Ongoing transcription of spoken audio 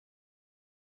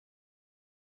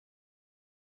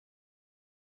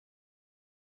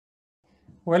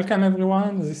Welcome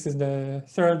everyone. This is the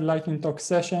third lightning talk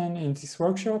session in this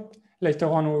workshop. Later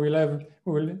on we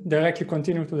will directly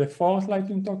continue to the fourth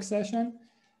lightning talk session.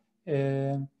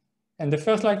 And the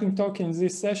first lightning talk in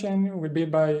this session will be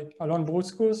by Alon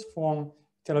Brutzkus from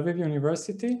Tel Aviv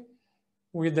University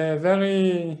with a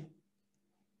very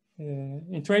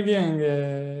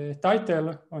intriguing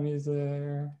title on his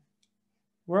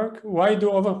work. Why do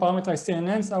overparameterized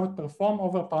CNNs outperform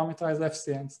overparameterized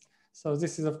FCNs? So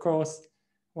this is of course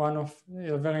one of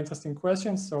very interesting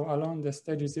questions. So Alon, the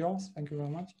stage is yours. Thank you very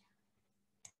much.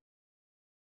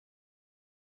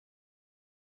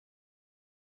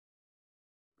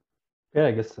 Yeah,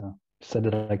 I guess said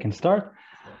that I can start.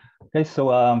 Okay, so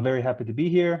I'm very happy to be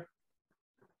here.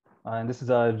 And this is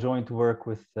a joint work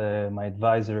with my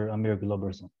advisor, Amir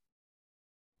Globerson.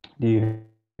 Do you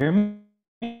hear me?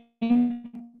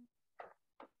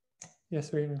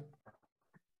 Yes, we hear.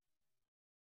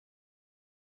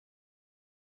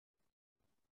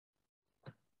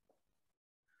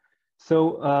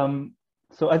 So,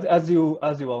 as you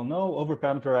all know,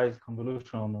 overparameterized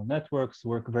convolutional neural networks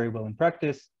work very well in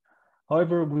practice.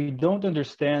 However, we don't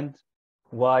understand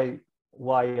why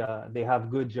they have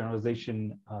good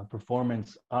generalization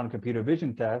performance on computer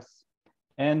vision tests,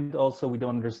 and also we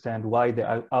don't understand why they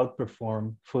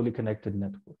outperform fully connected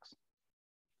networks.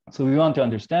 So we want to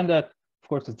understand that. Of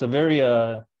course, it's a very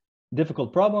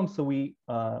difficult problem. So we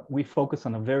focus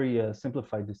on a very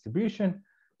simplified distribution.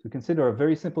 We consider a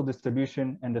very simple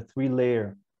distribution and a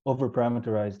 3-layer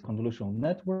overparameterized convolutional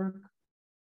network.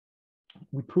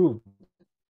 We proved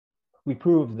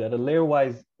that a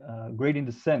layer-wise gradient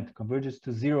descent converges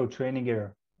to 0 training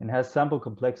error and has sample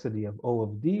complexity of O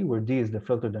of D, where D is the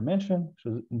filter dimension.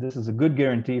 So this is a good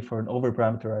guarantee for an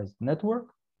overparameterized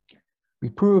network. We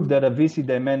proved that the VC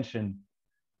dimension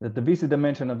of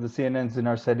the CNNs in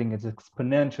our setting is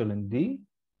exponential in D.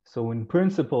 So in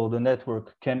principle, the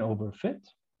network can overfit.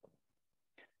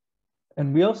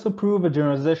 And we also prove a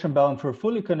generalization bound for a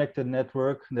fully connected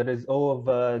network that is O of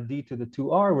D to the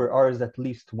 2R, where R is at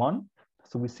least 1.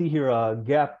 So we see here a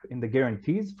gap in the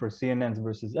guarantees for CNNs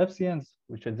versus FCNs,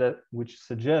 which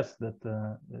suggests that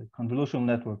the convolutional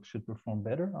network should perform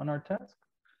better on our task.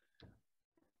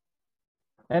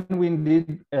 And we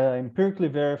indeed empirically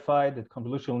verified that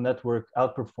convolutional network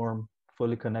outperform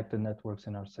fully connected networks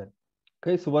in our setting.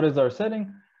 Okay, so what is our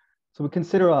setting? So we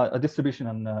consider a distribution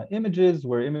on images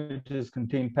where images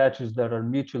contain patches that are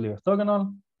mutually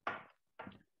orthogonal.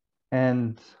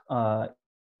 And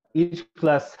each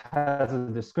class has a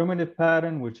discriminative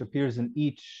pattern which appears in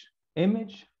each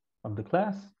image of the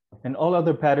class. And all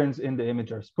other patterns in the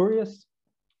image are spurious.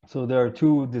 So there are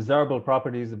 2 desirable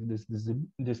properties of this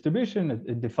distribution.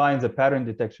 It defines a pattern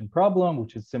detection problem,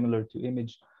 which is similar to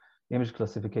image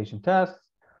classification tasks.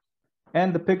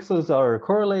 And the pixels are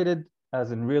correlated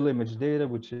as in real image data,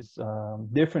 which is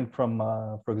different from,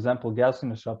 for example,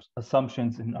 Gaussian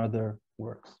assumptions in other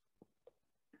works.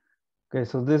 Okay,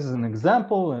 so this is an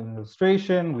example, an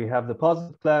illustration. We have the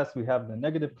positive class, we have the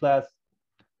negative class.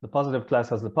 The positive class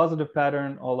has the positive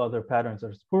pattern, all other patterns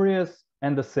are spurious,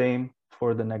 and the same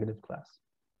for the negative class.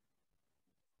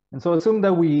 And so assume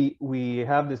that we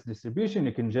have this distribution,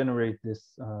 you can generate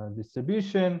this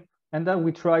distribution, and that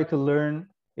we try to learn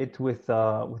it with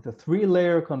a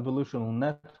 3-layer convolutional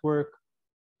network,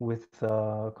 with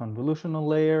a convolutional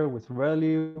layer, with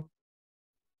ReLU,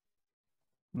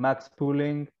 max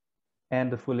pooling,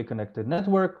 and a fully connected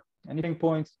network. Anything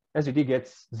points, SGD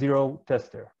gets 0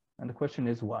 test error. And the question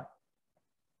is why?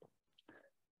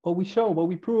 What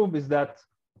we prove is that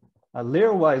a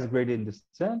layer-wise gradient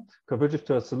descent converges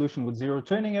to a solution with 0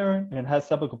 training error and has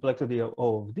sample complexity of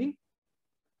O of D.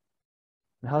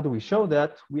 And how do we show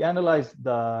that? We analyze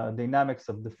the dynamics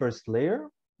of the first layer,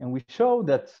 and we show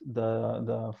that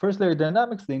the first layer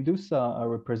dynamics, they induce a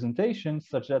representation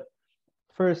such that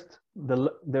first,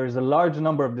 there's a large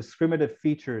number of discriminative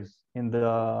features in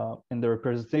the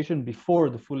representation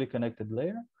before the fully connected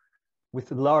layer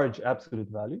with large absolute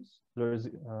values. There's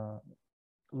a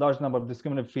large number of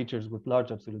discriminative features with large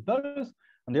absolute values.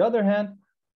 On the other hand,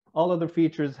 all other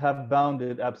features have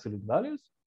bounded absolute values.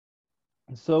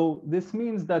 So this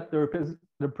means that the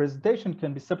representation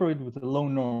can be separated with a low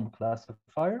norm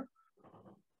classifier.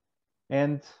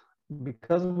 And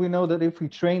because we know that if we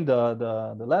train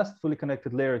the last fully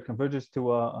connected layer, it converges to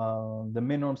the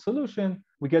min norm solution,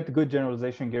 we get the good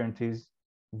generalization guarantees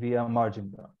via margin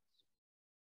bounds.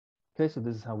 Okay, so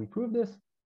this is how we prove this.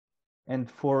 And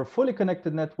for fully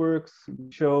connected networks,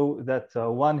 we show that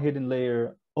one hidden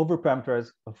layer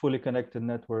overparameterized a fully connected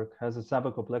network has a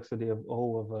sample complexity of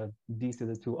O of D to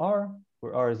the 2R,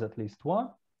 where R is at least 1.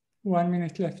 1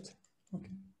 minute left.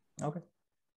 Okay. Okay.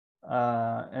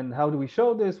 And how do we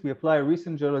show this? We apply a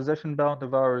recent generalization bound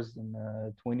of ours in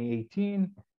 2018,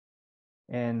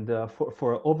 and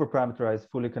for an overparameterized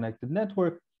fully connected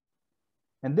network.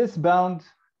 And this bound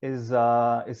is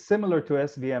similar to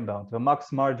SVM bound, the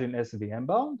max margin SVM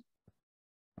bound.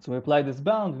 So we apply this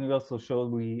bound, and we also show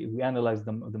we analyze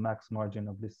the max margin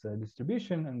of this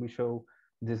distribution, and we show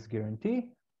this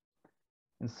guarantee.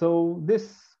 And so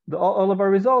all of our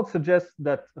results suggest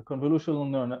that a convolutional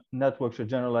neural network should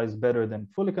generalize better than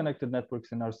fully connected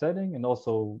networks in our setting, and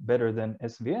also better than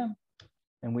SVM.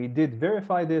 And we did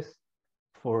verify this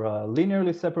for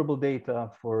linearly separable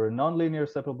data, for nonlinear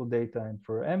separable data, and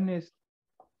for MNIST.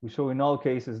 We show in all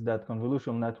cases that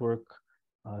convolutional network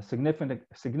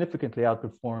significantly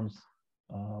outperforms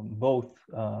both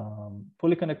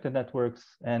fully connected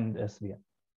networks and SVM.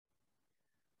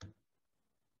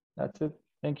 That's it.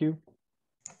 Thank you.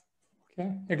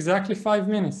 Okay, exactly 5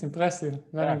 minutes. Impressive,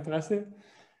 very impressive.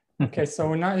 Okay,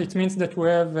 so now it means that we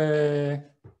have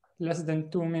less than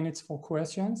 2 minutes for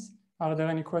questions. Are there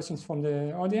any questions from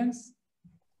the audience?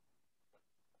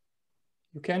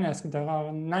 You can ask. There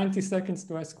are 90 seconds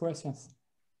to ask questions.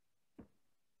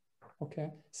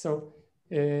 Okay, so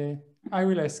I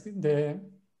will ask the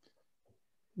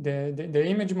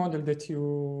image model that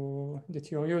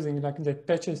you're using, like the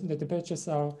patches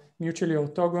are mutually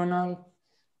orthogonal.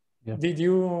 Yeah. Did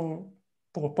you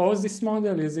propose this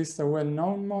model? Is this a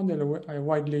well-known model, a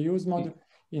widely used model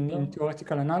in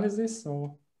theoretical analysis?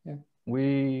 Or yeah,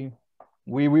 we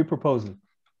propose it.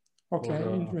 Okay,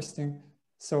 interesting.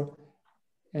 So,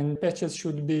 and patches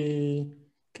should be,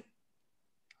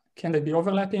 can they be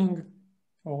overlapping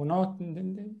or not?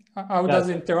 How does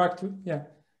it interact? Yeah.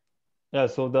 Yeah,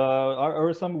 so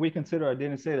we consider, I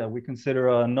didn't say that, we consider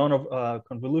a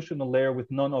convolutional layer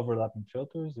with non-overlapping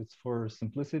filters. It's for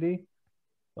simplicity.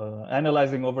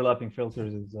 Analyzing overlapping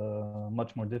filters is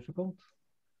much more difficult.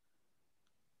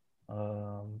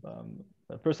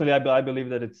 Personally, I believe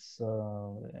that it's,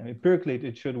 empirically,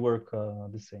 it should work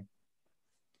the same.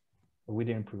 But we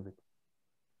didn't prove it.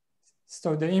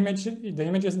 So the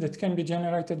images that can be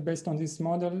generated based on this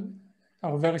model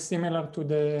are very similar to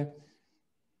the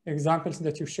examples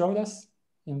that you showed us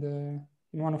in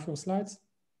one of your slides?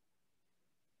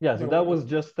 Yeah, so that was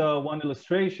just one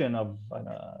illustration of,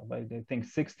 I think,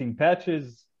 16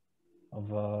 patches of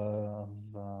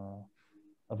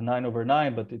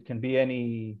 9/9, but it can be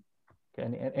any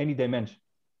dimension.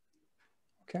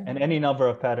 Okay. And any number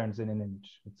of patterns in an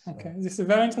image. Okay, this is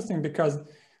very interesting because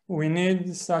we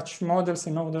need such models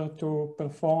in order to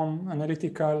perform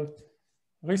analytical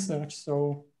research.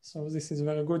 So this is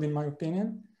very good in my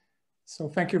opinion. So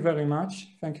thank you very much.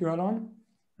 Thank you, Alon.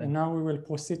 And now we will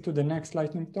proceed to the next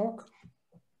lightning talk,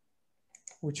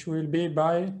 which will be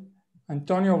by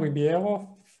Antônio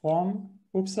Ribeiro from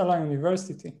Uppsala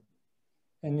University.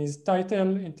 And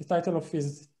the title of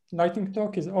his lightning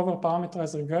talk is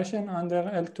Overparameterized Regression under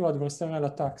L2 Adversarial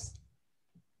Attacks.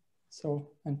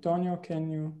 So Antônio, can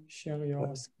you share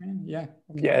your screen? Yeah.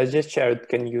 Okay. Yeah, I just shared.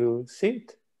 Can you see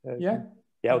it? Yeah.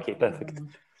 Yeah, okay, perfect.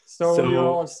 So you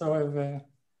also have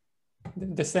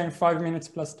the same 5 minutes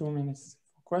plus 2 minutes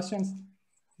for questions.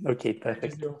 Okay,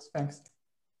 perfect. Thanks.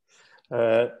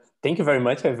 Thank you very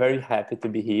much. I'm very happy to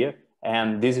be here.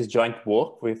 And this is joint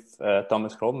work with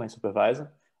Thomas Kroll, my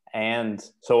supervisor. And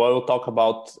so I will talk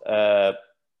about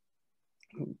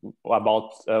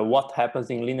what happens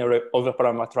in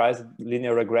overparameterized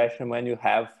linear regression when you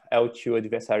have L2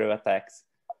 adversarial attacks.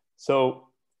 So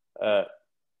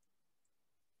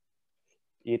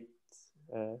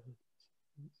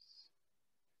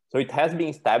it has been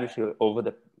established over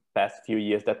the past few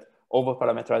years that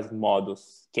overparameterized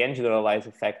models can generalize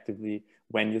effectively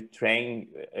when you train,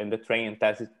 and the train and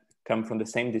test come from the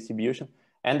same distribution.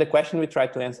 And the question we try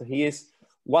to answer here is,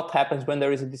 what happens when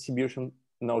there is a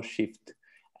distributional shift?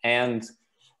 And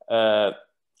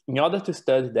in order to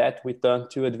study that, we turn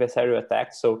to adversarial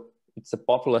attacks. So it's a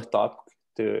popular topic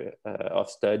of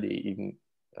study in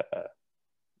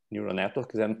neural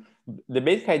networks. And the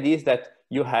basic idea is that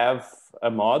you have a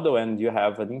model and you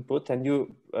have an input, and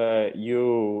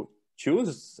you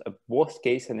choose a worst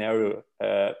case scenario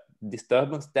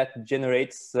disturbance that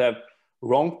generates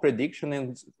wrong prediction,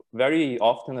 and very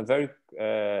often a very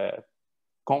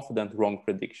confident wrong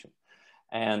prediction.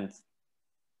 And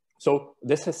so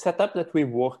this setup that we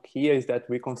work here is that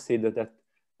we consider that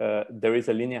there is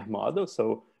a linear model.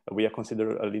 So we are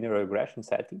considering a linear regression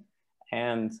setting.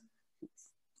 And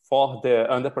for the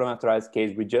underparameterized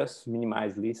case, we just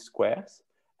minimize least squares.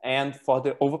 And for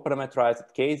the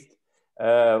overparameterized case,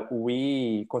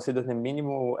 we consider the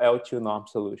minimal L2 norm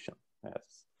solution.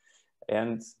 Yes.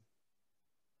 And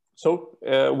So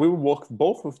we will work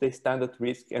both with the standard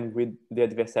risk and with the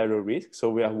adversarial risk. So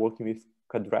we are working with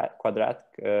quadratic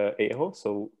error.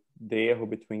 So the error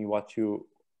between what you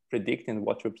predict and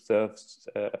what you observe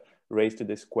raised to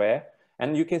the square.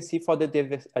 And you can see for the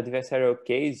adversarial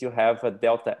case, you have a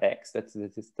delta x, that's the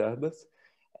disturbance.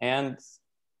 And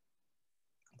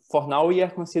for now, we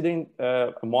are considering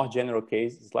a more general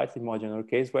case, slightly more general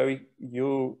case, where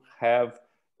you have,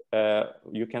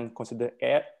 you can consider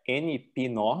any p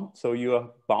norm. So you are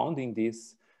bounding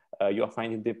this, you are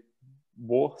finding the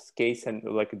worst case and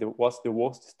like what's the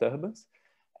worst disturbance.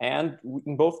 And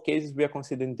in both cases, we are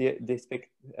considering the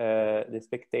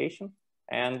expectation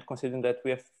and considering that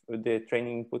we have the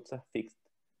training inputs are fixed.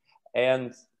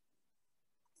 And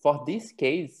for this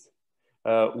case,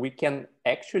 we can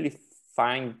actually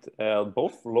find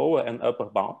both lower and upper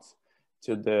bounds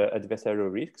to the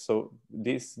adversarial risk. So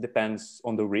this depends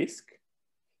on the risk.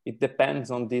 It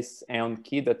depends on this Allen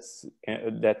key that's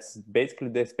basically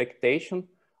the expectation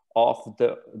of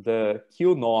the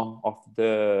Q norm of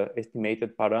the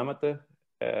estimated parameter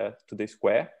to the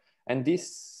square. And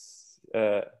this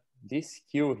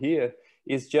Q here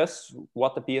is just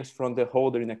what appears from the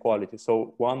Holder inequality.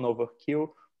 So 1 over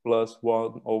Q plus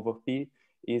 1 over P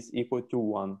is equal to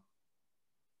 1.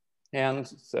 And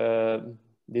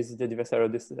this is the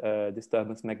adversarial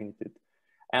disturbance magnitude.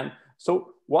 And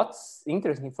so what's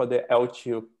interesting for the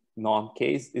L2 norm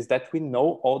case is that we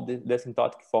know all the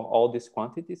asymptotic for all these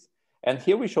quantities. And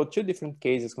here we show two different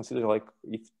cases, consider like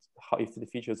if the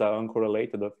features are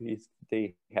uncorrelated or if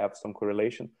they have some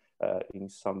correlation in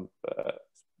some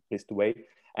explicit way.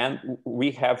 And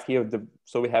we have here,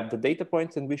 so we have the data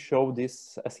points and we show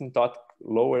this asymptotic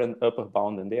lower and upper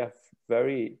bound, and they are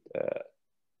very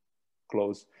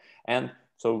close. And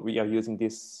so we are using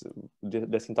this, the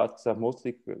asymptotics are most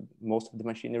of the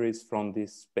machinery is from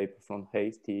this paper from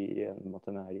Hasty and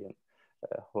Montanari and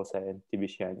Jose and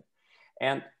Tibiciani.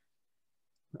 And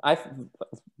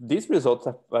these results,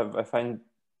 I find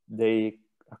they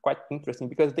are quite interesting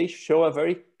because they show a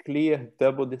very clear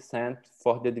double descent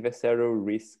for the adversarial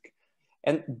risk.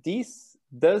 And this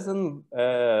doesn't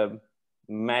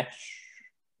match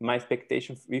my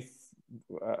expectation if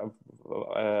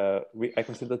I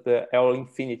consider the L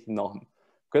infinity norm.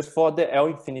 Because for the L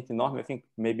infinity norm, I think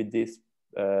maybe this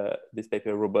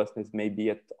paper robustness may be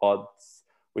at odds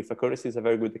with accuracy is a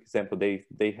very good example. They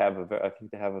have I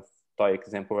think they have a toy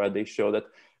example where they show that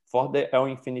for the L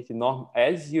infinity norm,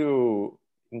 as you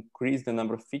increase the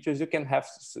number of features, you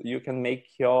can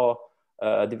make your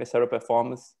adversarial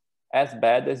performance as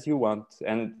bad as you want.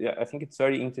 And I think it's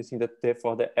very interesting that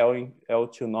for the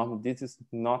L2 norm, this is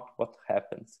not what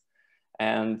happens.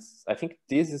 And I think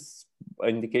this is an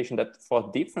indication that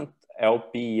for different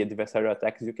LP adversarial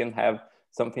attacks, you can have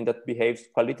something that behaves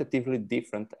qualitatively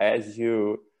different as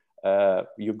you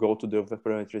go to the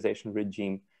overparameterization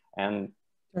regime. And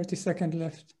 30 seconds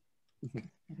left.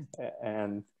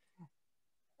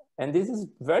 and this is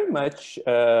very much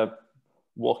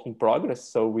work in progress.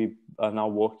 So we are now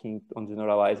working on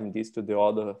generalizing this to the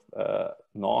other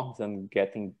norms and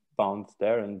getting bounds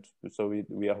there. And so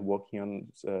we are working on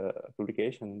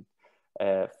publication.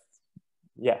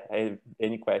 Yeah,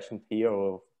 any question here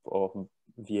or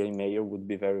via email would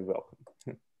be very welcome.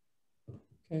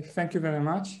 Okay, thank you very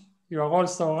much. You are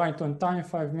also right on time,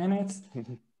 5 minutes.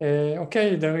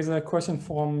 Okay, there is a question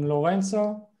from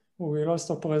Lorenzo, who will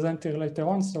also present here later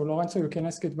on. So Lorenzo, you can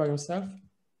ask it by yourself.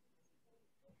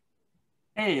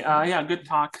 Hey, yeah, good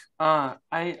talk.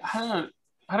 I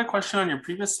had a question on your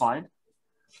previous slide.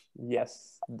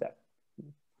 Yes, that.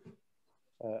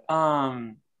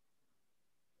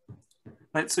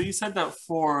 Right, so you said that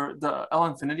for the L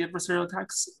infinity adversarial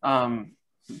attacks,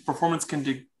 performance can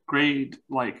degrade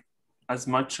like as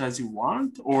much as you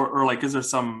want, or like is there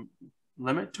some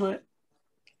limit to it?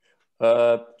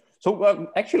 So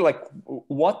actually, like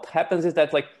what happens is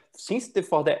that like since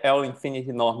for the L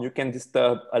infinity norm, you can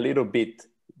disturb a little bit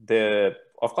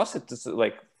of course it's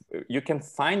like you can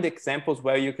find examples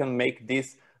where you can make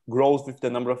this grows with the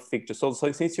number of features. So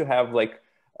since you have like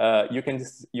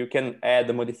you can add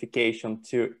a modification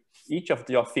to each of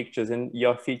your features, and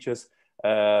your features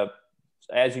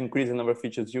as you increase the number of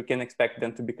features, you can expect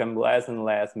them to become less and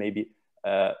less, maybe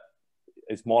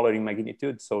smaller in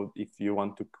magnitude. So if you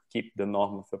want to keep the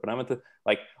norm of a parameter,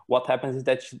 like what happens is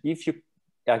that if you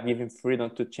are given freedom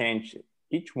to change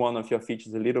each one of your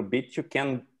features a little bit, you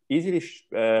can easily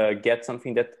get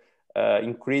something that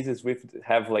increases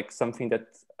have like something that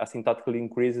asymptotically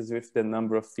increases with the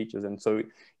number of features. And so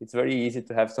it's very easy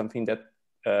to have something that,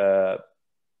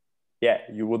 yeah,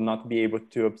 you would not be able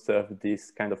to observe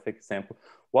this kind of example.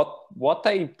 what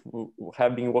I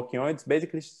have been working on, it's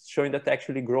basically showing that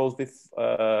actually grows with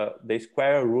the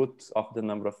square root of the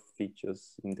number of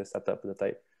features in the setup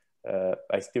that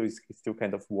it's still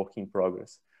kind of work in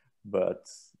progress. But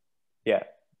yeah,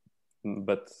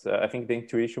 but I think the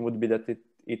intuition would be that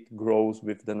it grows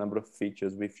with the number of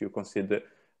features if you consider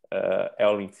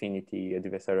L infinity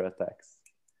adversarial attacks.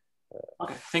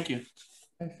 Okay, thank you.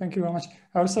 Thank you very much.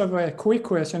 I also have a quick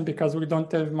question because we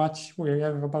don't have much. We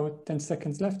have about 10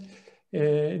 seconds left.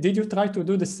 Did you try to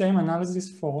do the same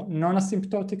analysis for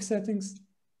non-asymptotic settings?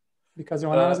 Because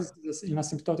your analysis is in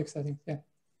asymptotic settings. Yeah.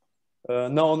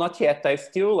 No, not yet. I'm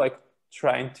still like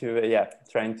trying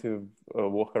to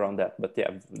work around that. But yeah,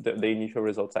 the initial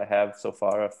results I have so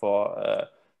far are for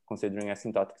considering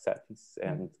asymptotic settings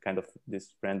and kind of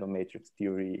this random matrix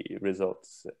theory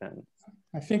results. And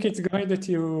I think it's great that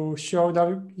you showed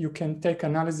how you can take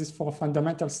analysis for a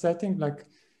fundamental setting like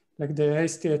the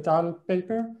Hasty et al.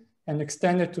 Paper and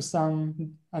extend it to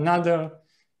another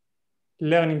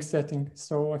learning setting.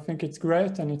 So I think it's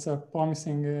great and it's a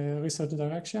promising research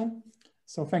direction.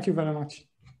 So thank you very much.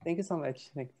 Thank you so much.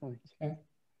 Thank you so much.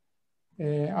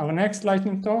 Okay. Our next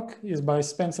lightning talk is by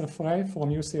Spencer Frei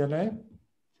from UCLA.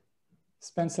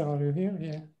 Spencer, are you here?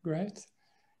 Yeah, great.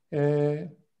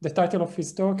 The title of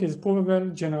his talk is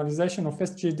Provable Generalization of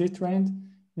SGD-trained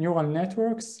Neural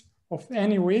Networks of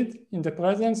any width in the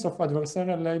presence of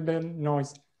adversarial label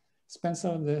noise.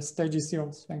 Spencer, the stage is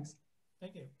yours. Thanks.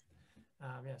 Thank you.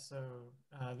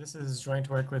 This is joint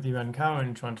work with Yuan and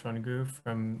Quanquan Gu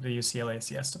from the UCLA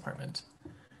CS department.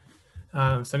 So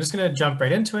I'm just going to jump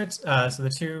right into it. So the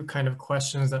two kind of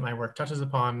questions that my work touches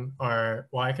upon are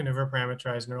why can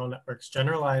overparameterized neural networks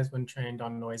generalize when trained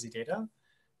on noisy data?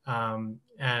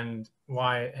 And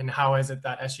how is it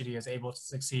that SGD is able to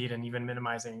succeed in even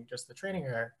minimizing just the training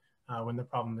error when the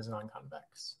problem is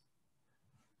non-convex?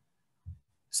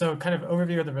 So kind of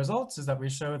overview of the results is that we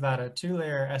show that a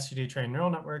 2-layer SGD-trained neural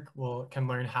network can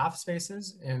learn half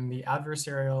spaces in the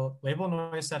adversarial label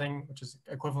noise setting, which is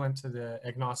equivalent to the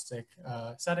agnostic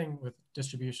setting with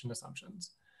distribution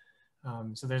assumptions.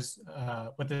 So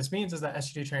what this means is that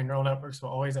SGD-trained neural networks will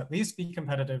always at least be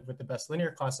competitive with the best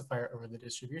linear classifier over the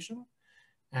distribution.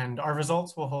 And our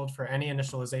results will hold for any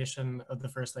initialization of the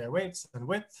first layer weights and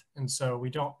width. And so we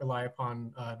don't rely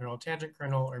upon neural tangent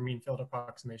kernel or mean field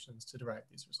approximations to derive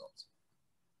these results.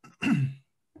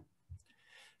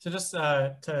 So just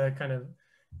to kind of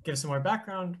give some more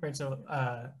background, right? So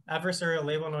adversarial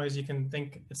label noise, you can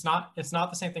think it's not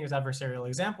the same thing as adversarial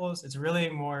examples. It's really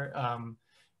more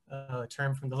a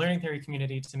term from the learning theory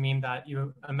community to mean that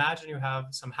you imagine you have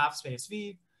some half space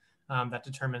V that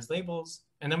determines labels.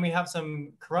 And then we have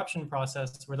some corruption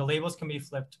process where the labels can be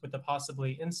flipped with a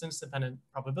possibly instance-dependent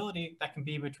probability that can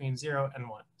be between 0 and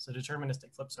 1. So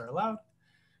deterministic flips are allowed.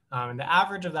 And the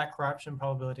average of that corruption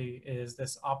probability is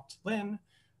this opt-lin,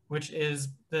 which is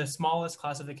the smallest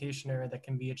classification error that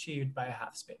can be achieved by a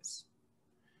half space.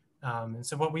 And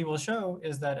so what we will show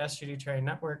is that SGD-trained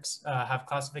networks have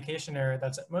classification error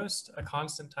that's at most a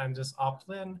constant times this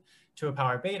opt-lin to a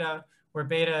power beta, where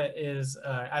beta is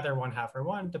either 1/2 or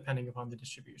 1, depending upon the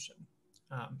distribution.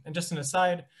 And just an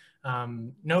aside,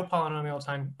 no polynomial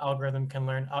time algorithm can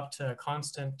learn up to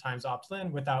constant times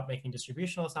opt-lin without making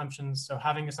distributional assumptions. So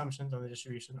having assumptions on the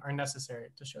distribution are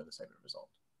necessary to show this type of result.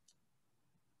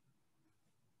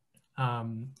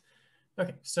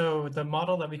 Okay, so the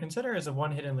model that we consider is a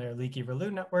one hidden layer leaky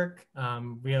ReLU network.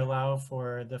 We allow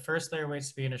for the first layer weights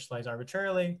to be initialized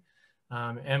arbitrarily.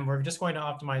 And we're just going to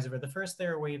optimize over the first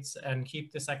layer weights and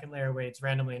keep the second layer weights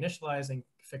randomly initialized and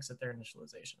fix at their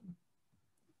initialization.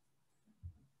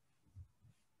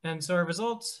 And so our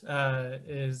results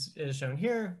is shown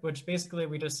here, which basically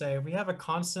we just say we have a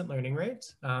constant learning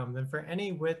rate. Then for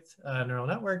any width neural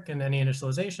network and any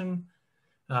initialization,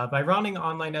 by rounding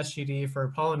online SGD for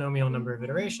a polynomial number of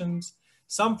iterations,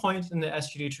 some point in the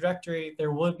SGD trajectory,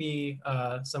 there will be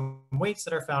some weights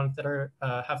that are found that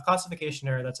have classification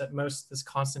error that's at most this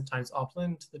constant times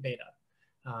opt-lin to the beta,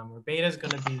 where beta is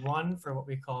going to be 1 for what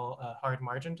we call hard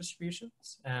margin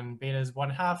distributions, and beta is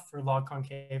 1/2 for log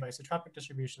concave isotropic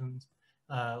distributions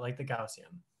like the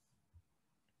Gaussian.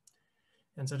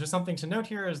 And so just something to note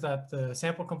here is that the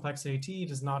sample complexity T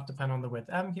does not depend on the width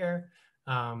M here.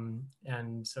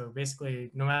 And so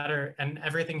basically no matter, and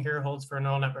everything here holds for a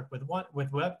neural network with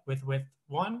width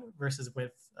 1 versus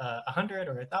width 100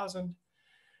 or 1,000.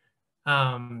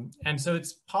 And so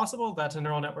it's possible that a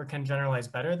neural network can generalize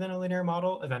better than a linear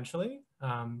model eventually.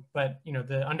 But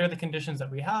under the conditions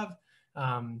that we have,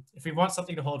 if we want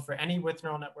something to hold for any width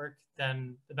neural network,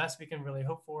 then the best we can really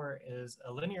hope for is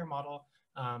a linear model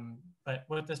But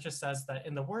what this just says that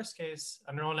in the worst case,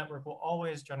 a neural network will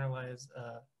always generalize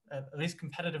at least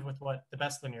competitive with what the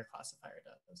best linear classifier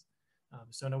does.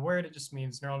 So in a word, it just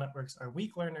means neural networks are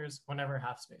weak learners whenever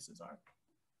half spaces are.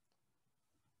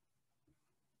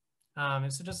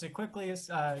 And so just to quickly,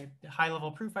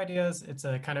 high-level proof ideas, it's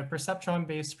a kind of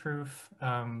perceptron-based proof,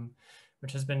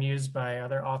 which has been used by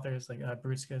other authors like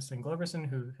Brutzkus and Globerson,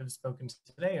 who have spoken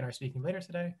today and are speaking later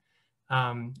today.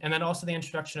 And then also the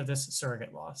introduction of this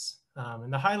surrogate loss.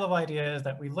 And the high-level idea is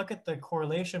that we look at the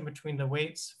correlation between the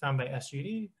weights found by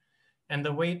SGD and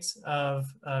the weights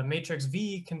of matrix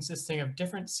V consisting of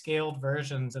different scaled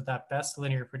versions of that best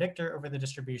linear predictor over the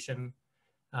distribution.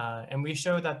 And we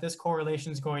show that this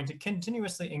correlation is going to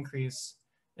continuously increase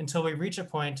until we reach a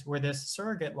point where this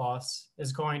surrogate loss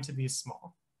is going to be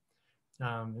small.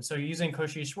 So using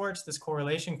Cauchy-Schwarz, this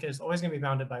correlation is always going to be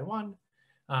bounded by 1.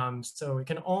 So it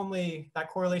can that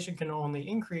correlation can only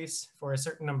increase for a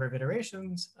certain number of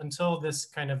iterations until this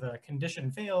kind of a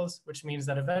condition fails, which means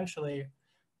that eventually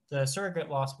the surrogate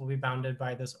loss will be bounded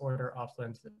by this order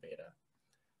opposite to the beta.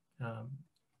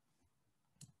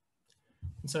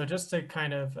 So just to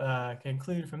kind of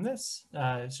conclude from this,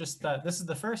 it's just that this is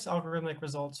the first algorithmic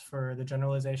results for the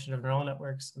generalization of neural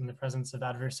networks in the presence of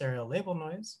adversarial label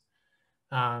noise.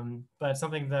 But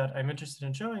something that I'm interested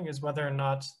in showing is whether or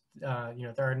not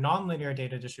there are nonlinear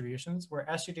data distributions where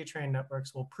SGD-trained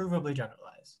networks will provably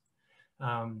generalize.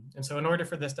 And so in order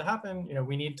for this to happen,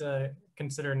 we need to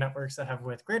consider networks that have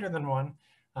width greater than 1,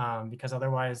 because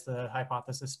otherwise the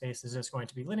hypothesis space is just going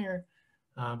to be linear.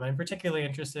 But I'm particularly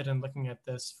interested in looking at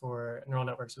this for neural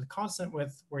networks with constant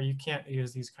width, where you can't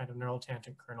use these kind of neural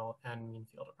tangent kernel and mean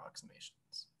field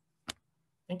approximations.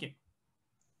 Thank you.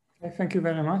 Okay, thank you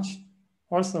very much.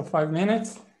 Also 5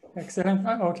 minutes. Excellent.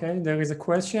 Okay, there is a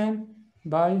question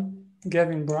by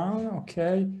Gavin Brown.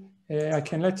 Okay, I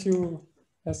can let you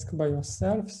ask by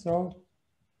yourself. So,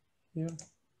 yeah.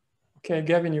 Okay,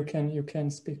 Gavin, you can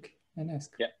speak and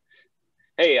ask. Yeah.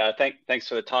 Hey, thanks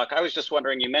for the talk. I was just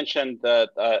wondering, you mentioned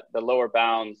the lower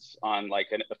bounds on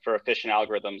for efficient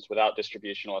algorithms without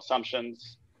distributional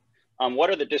assumptions. What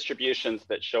are the distributions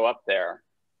that show up there,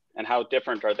 and how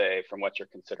different are they from what you're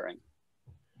considering?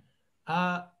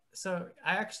 So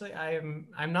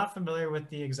I'm not familiar with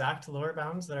the exact lower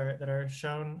bounds that are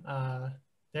shown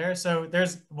there. So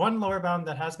there's one lower bound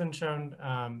that has been shown.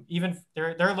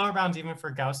 There are lower bounds even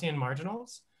for Gaussian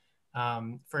marginals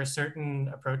for certain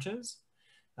approaches.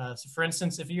 So for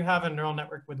instance, if you have a neural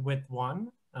network with width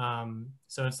 1,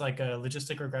 so it's like a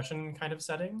logistic regression kind of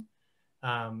setting,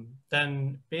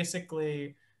 then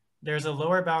basically there's a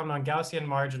lower bound on Gaussian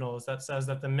marginals that says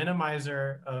that the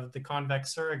minimizer of the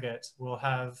convex surrogate will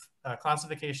have a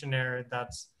classification error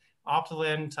that's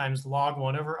optilin times log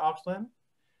 1 over optilin.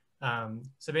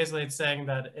 So basically it's saying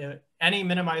that any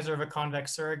minimizer of a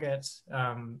convex surrogate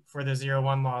for the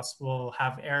 0-1 loss will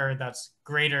have error that's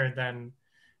greater than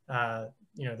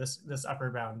this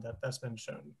upper bound that's been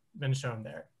shown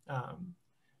there.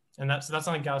 And that's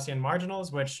on Gaussian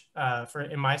marginals, which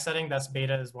in my setting, that's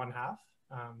beta is 1/2.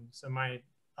 So my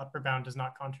upper bound does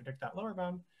not contradict that lower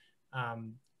bound.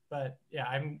 But yeah,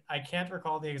 I can't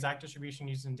recall the exact distribution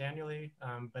used in Danieli,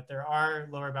 but there are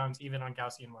lower bounds even on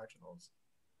Gaussian marginals.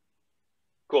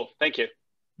 Cool, thank you.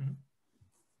 Mm-hmm.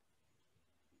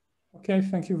 Okay,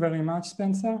 thank you very much,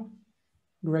 Spencer.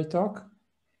 Great talk.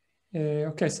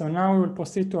 Okay, so now we will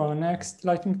proceed to our next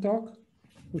lightning talk,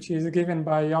 which is given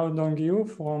by Yaodong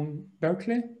from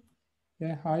Berkeley.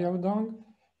 Yeah, hi Yaodong.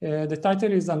 The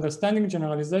title is Understanding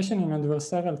Generalization in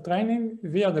Adversarial Training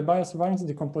via the Bias-Variance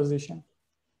Decomposition.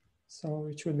 So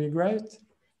it should be great.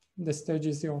 The stage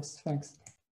is yours. Thanks.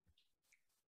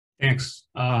 Thanks.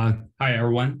 Hi,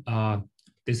 everyone.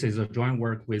 This is a joint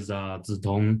work with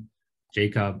Zitong,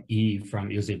 Jacob E. from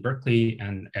UC Berkeley,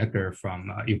 and Edgar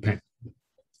from UPenn.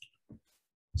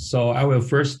 So I will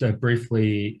first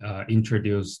briefly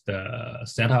introduce the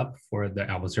setup for the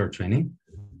adversarial training.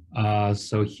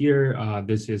 So here,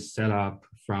 this is set up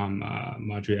from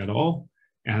Madri et al.,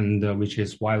 and which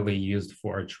is widely used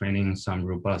for training some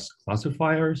robust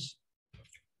classifiers.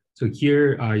 So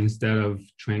here, instead of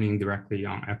training directly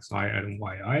on xi and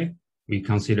yi, we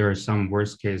consider some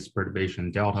worst case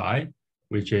perturbation delta I,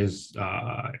 which is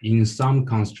in some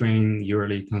constraint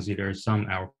usually consider some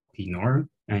LP norm.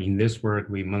 And in this work,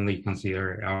 we mainly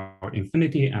consider L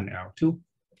infinity and L2.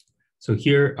 So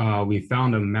here we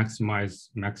found a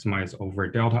maximize over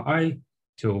delta I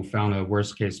to found a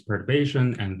worst case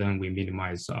perturbation, and then we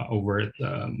minimize over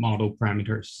the model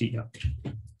parameter theta.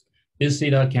 This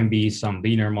theta can be some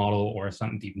linear model or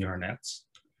some deep neural nets.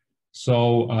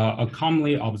 So a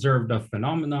commonly observed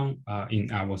phenomenon in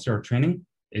adversarial training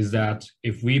is that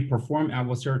if we perform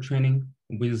adversarial training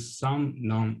with some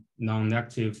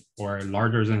non-negative or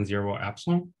larger than 0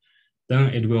 epsilon,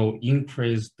 then it will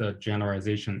increase the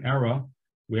generalization error,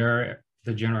 where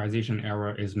the generalization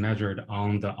error is measured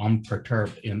on the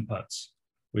unperturbed inputs,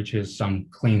 which is some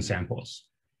clean samples.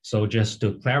 So just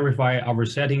to clarify, our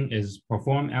setting is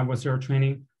perform adversarial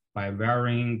training by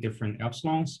varying different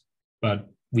epsilons, but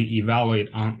we evaluate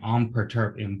on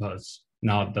unperturbed inputs,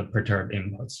 not the perturbed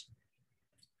inputs.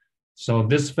 So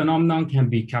this phenomenon can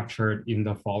be captured in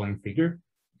the following figure,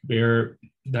 where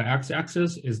the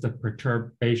x-axis is the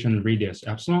perturbation radius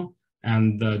epsilon,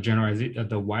 and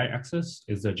the y-axis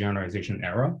is the generalization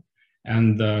error,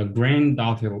 and the green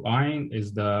dotted line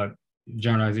is the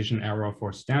generalization error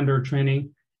for standard training.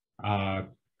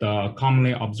 The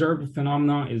commonly observed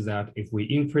phenomenon is that if we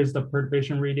increase the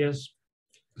perturbation radius,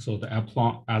 so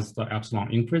as the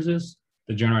epsilon increases,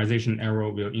 the generalization error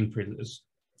will increase.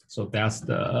 So that's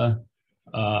the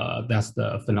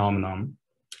phenomenon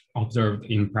observed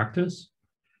in practice.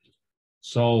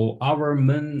 So our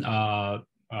main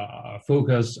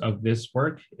focus of this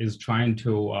work is trying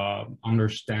to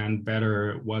understand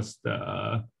better what's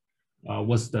the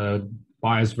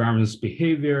bias variance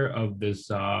behavior of this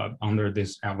under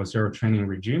this adversarial training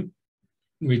regime,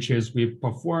 which is we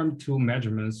perform 2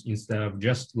 measurements instead of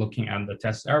just looking at the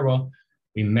test error.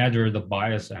 We measure the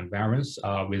bias and variance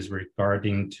with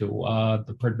regarding to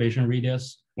the perturbation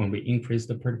radius when we increase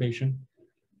the perturbation.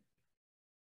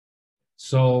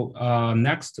 So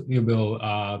next, we will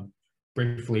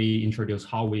briefly introduce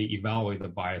how we evaluate the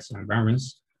bias and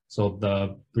variance. So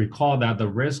recall that the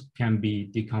risk can be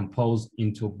decomposed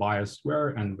into bias square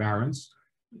and variance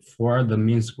for the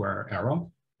mean square error.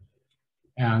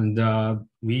 And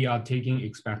we are taking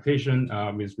expectation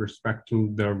with respect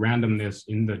to the randomness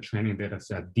in the training data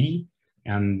set D.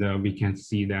 And we can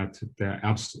see that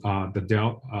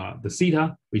the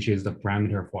theta, which is the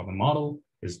parameter for the model,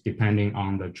 is depending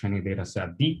on the training data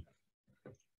set D.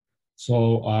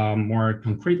 So more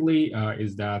concretely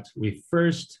is that we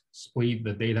first split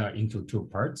the data into 2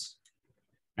 parts.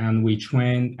 And we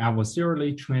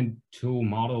adversarially trained 2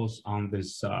 models on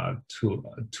this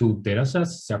two data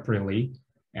sets separately,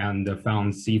 and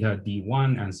found theta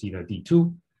D1 and theta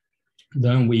D2.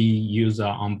 Then we use an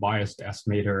unbiased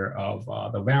estimator of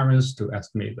the variance to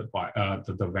estimate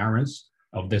the variance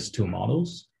of these 2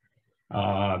 models.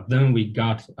 Then we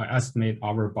estimate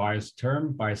our bias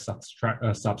term by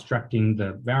subtracting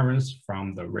the variance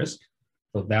from the risk.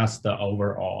 So that's the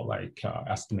overall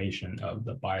estimation of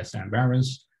the bias and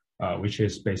variance, which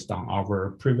is based on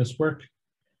our previous work.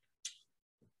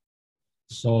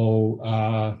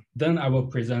 So then I will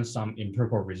present some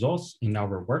empirical results in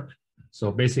our work. So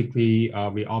basically,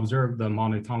 we observed the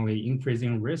monotonally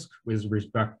increasing risk with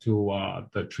respect to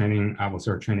the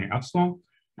adversarial training epsilon.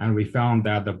 And we found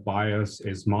that the bias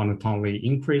is monotonally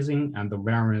increasing and the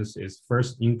variance is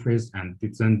first increased and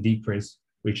then decreased,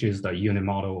 which is the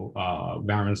unimodal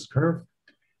variance curve.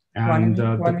 And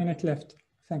 1 minute left.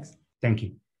 Thanks. Thank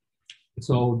you.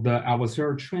 So the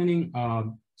adversarial training,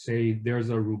 say there's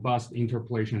a robust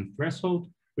interpolation threshold,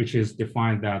 which is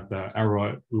defined that the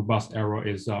robust error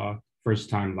is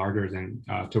first time larger than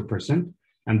 2%.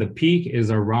 And the peak is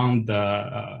around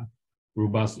the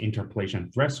robust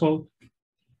interpolation threshold.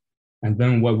 And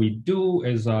then what we do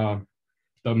is the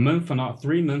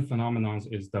 3 main phenomena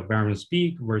is the variance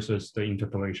peak versus the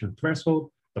interpolation threshold,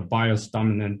 the bias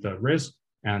dominant risk,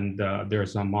 and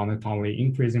there's a monotonally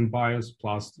increasing bias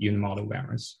plus unimodal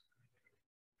variance.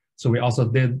 So we also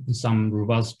did some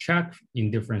robust check in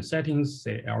different settings,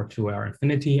 say L2, L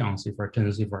infinity on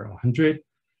CFR10, CFR100.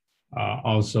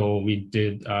 Also, we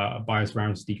did bias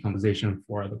variance decomposition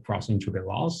for the cross-interval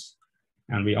loss.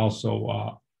 And we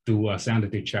also do a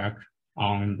sanity check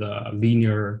on the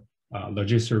linear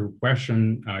logistic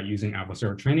regression using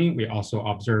adversarial training. We also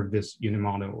observe this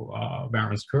unimodal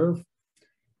variance curve.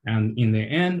 And in the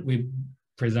end, we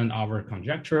present our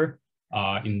conjecture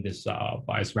in this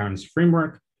bias variance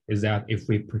framework is that if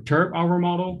we perturb our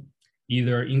model,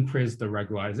 either increase the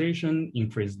regularization,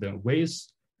 increase the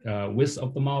width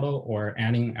of the model, or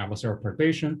adding adversarial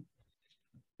perturbation,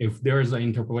 if there is an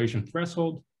interpolation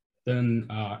threshold, then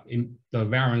the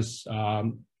variance,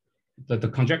 the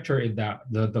conjecture is that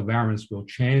the variance will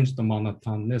change the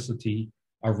monotonicity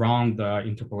around the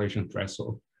interpolation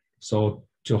threshold. So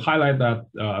to highlight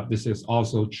that this is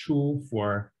also true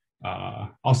for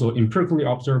also empirically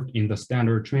observed in the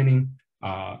standard training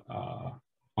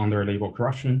under label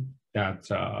corruption, that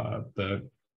the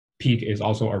peak is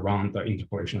also around the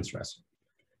interpolation threshold.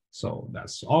 So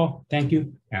that's all. Thank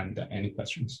you. And any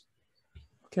questions?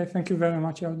 Okay, thank you very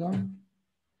much, Yaodong.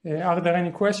 Are there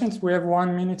any questions? We have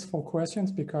 1 minute for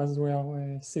questions because we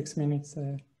are 6 minutes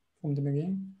from the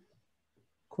beginning.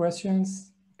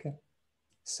 Questions? Okay.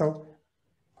 So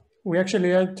we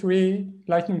actually had 3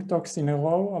 lightning talks in a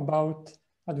row about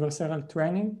adversarial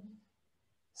training.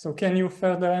 So can you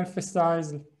further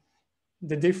emphasize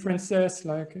the differences,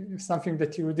 like something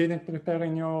that you didn't prepare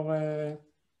in your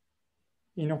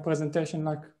presentation,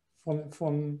 like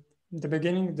from the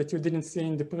beginning that you didn't see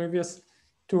in the previous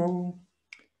two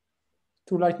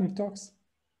lightning talks?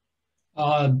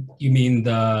 You mean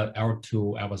the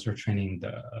L2 adversarial training,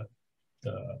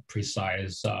 the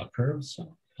precise curves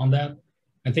on that?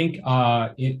 I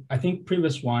think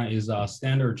previous one is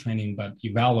standard training, but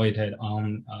evaluated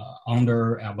on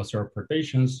under adversarial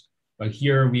perturbations. But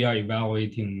here we are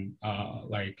evaluating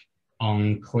like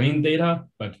on clean data,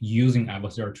 but using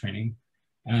adversarial training.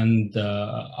 And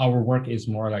our work is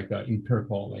more like an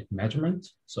empirical like measurement.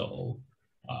 So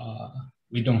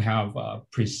we don't have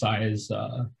precise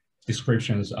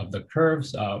descriptions of the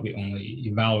curves. We only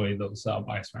evaluate those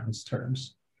bias-variance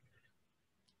terms.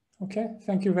 Okay,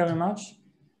 thank you very much.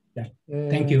 Yeah,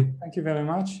 thank you. Thank you very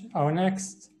much. Our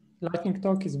next lightning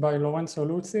talk is by Lorenzo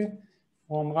Luzzi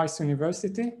from Rice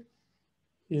University.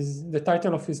 The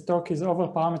title of his talk is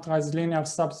Overparameterized Linear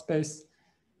Subspace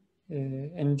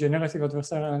in Generative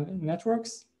Adversarial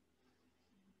Networks.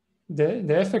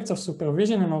 The effects of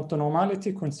supervision and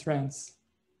orthonormality constraints.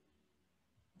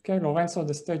 Okay, Lorenzo,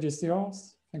 the stage is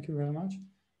yours. Thank you very much.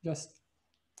 Just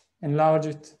enlarge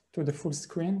it to the full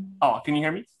screen. Oh, can you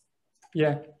hear me?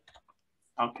 Yeah.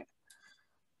 Okay.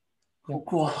 Cool,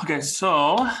 cool. Okay,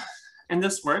 so in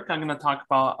this work, I'm going to talk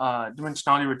about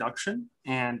dimensionality reduction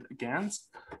and GANs.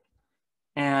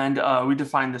 And we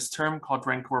define this term called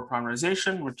rank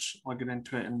overparameterization, which I'll get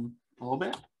into it in a little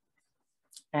bit.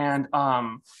 And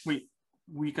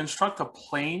we construct a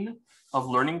plane of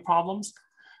learning problems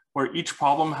where each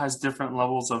problem has different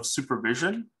levels of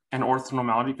supervision and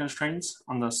orthonormality constraints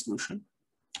on the solution.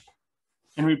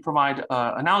 And we provide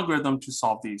an algorithm to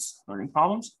solve these learning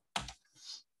problems.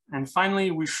 And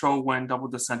finally, we show when double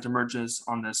descent emerges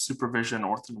on this supervision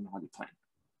orthonormality plane.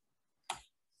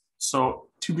 So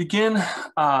to begin,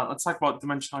 let's talk about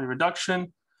dimensionality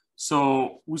reduction.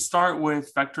 So we start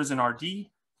with vectors in RD,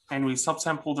 and we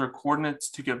subsample their coordinates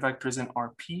to get vectors in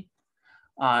RP.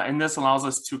 And this allows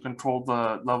us to control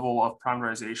the level of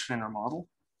parameterization in our model.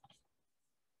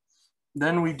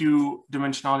 Then we do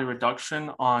dimensionality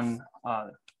reduction on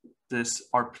this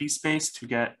RP space to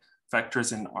get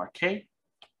vectors in RK.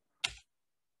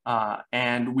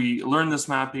 And we learn this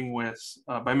mapping with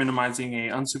by minimizing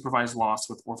an unsupervised loss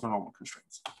with orthonormal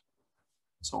constraints.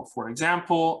 So for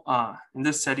example, in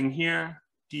this setting here,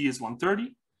 D is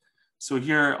 130. So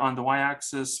here on the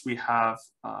y-axis, we have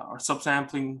our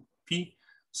subsampling P.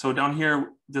 So down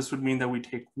here, this would mean that we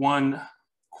take one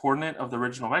coordinate of the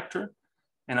original vector.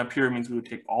 And up here means we would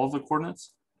take all of the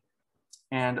coordinates.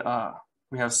 And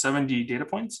we have 70 data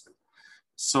points.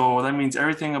 So that means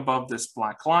everything above this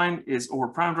black line is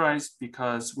overparameterized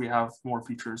because we have more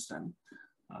features than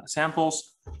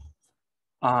samples.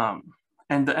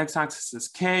 And the x-axis is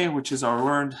K, which is our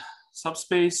learned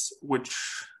subspace, which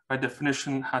by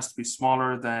definition has to be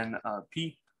smaller than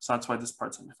P. So that's why this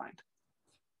part's undefined.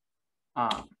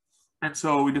 And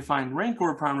so we define rank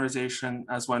overparameterization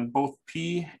as when both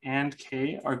P and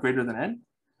K are greater than N.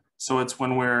 So it's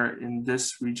when we're in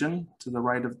this region to the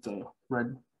right of the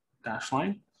red dashed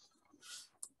line.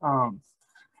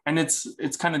 And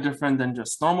it's kind of different than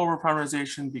just normal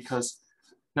overparameterization because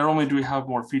not only do we have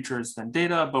more features than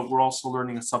data, but we're also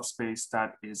learning a subspace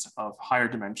that is of higher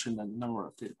dimension than the number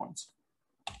of data points.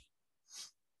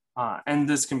 And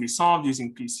this can be solved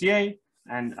using PCA,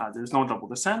 and there's no double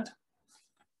descent.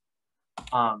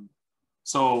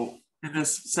 So in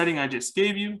this setting I just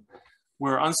gave you,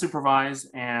 we're unsupervised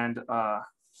and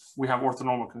we have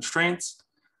orthonormal constraints.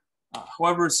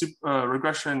 However,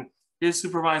 regression is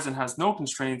supervised and has no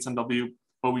constraints on W,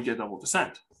 but we get double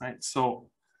descent, right? So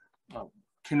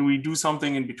can we do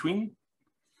something in between?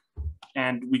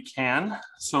 And we can.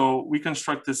 So we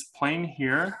construct this plane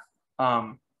here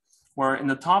where in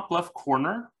the top left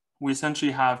corner, we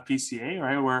essentially have PCA,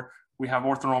 right? Where we have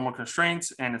orthonormal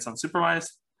constraints and it's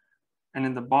unsupervised. And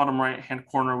in the bottom right-hand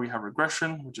corner, we have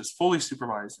regression, which is fully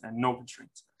supervised and no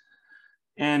constraints.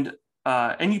 And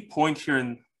any point here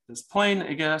in this plane,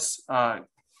 I guess,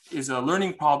 is a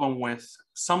learning problem with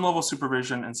some level of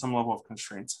supervision and some level of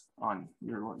constraints on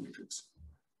your Yuan matrix.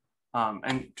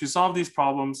 And to solve these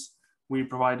problems, we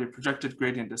provide a projected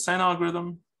gradient descent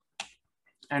algorithm.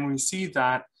 And we see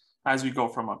that as we go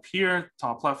from up here,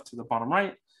 top left to the bottom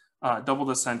right, double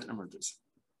descent emerges.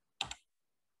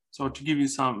 So to give you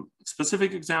some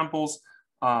specific examples,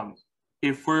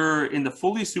 if we're in the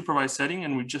fully supervised setting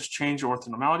and we just change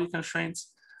orthonormality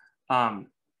constraints,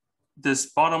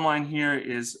 this bottom line here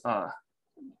is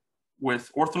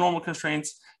with orthonormal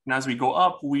constraints. And as we go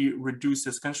up, we reduce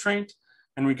this constraint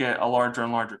and we get a larger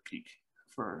and larger peak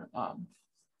for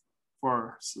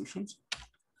solutions.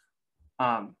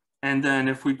 And then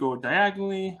if we go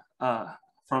diagonally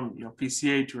from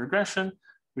PCA to regression,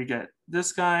 we get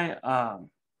this guy.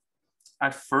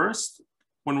 At first,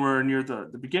 when we're near the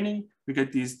beginning, we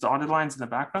get these dotted lines in the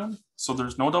background. So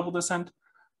there's no double descent.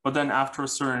 But then after a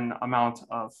certain amount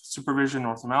of supervision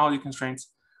orthonormality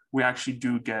constraints, we actually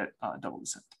do get double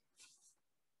descent.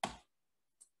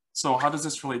 So how does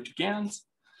this relate to GANs?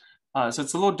 So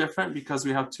it's a little different because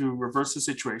we have to reverse the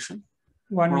situation.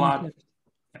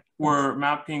 We're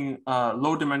mapping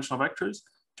low dimensional vectors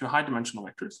to high dimensional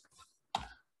vectors.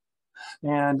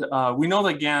 And we know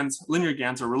that GANs, linear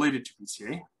GANs, are related to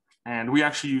PCA. And we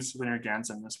actually use linear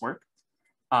GANs in this work.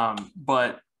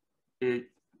 But we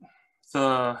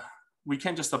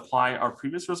can't just apply our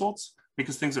previous results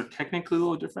because things are technically a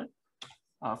little different.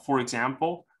 For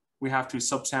example, we have to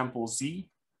subsample Z,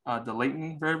 the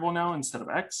latent variable now, instead of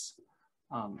X.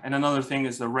 And another thing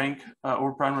is the rank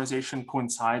overparameterization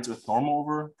coincides with normal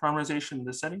overparameterization in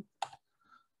this setting.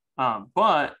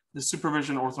 But the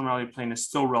supervision orthonormality plane is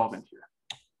still relevant here.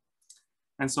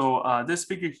 And so this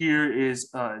figure here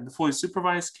is in the fully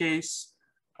supervised case,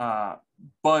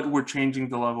 but we're changing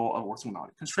the level of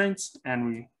orthonormality constraints and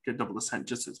we get double descent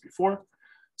just as before.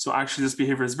 So actually this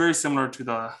behavior is very similar to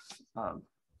the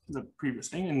previous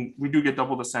thing. And we do get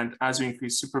double descent as we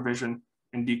increase supervision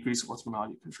and decrease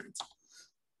orthonormality constraints.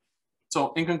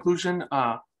 So in conclusion,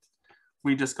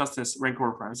 we discussed this rank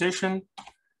overparameterization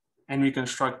and we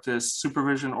construct this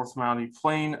supervision orthonormality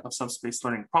plane of subspace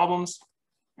learning problems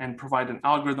and provide an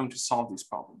algorithm to solve these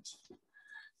problems.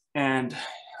 And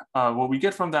what we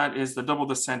get from that is the double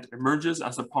descent emerges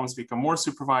as the problems become more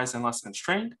supervised and less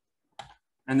constrained.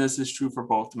 And this is true for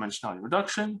both dimensionality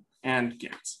reduction and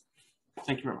GANs.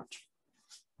 Thank you very much.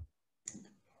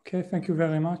 Okay, thank you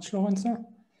very much, Lorenzo.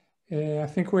 I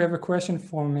think we have a question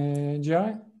from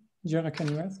Jerry. Jerry, can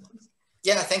you ask?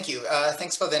 Yeah, thank you.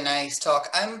 Thanks for the nice talk.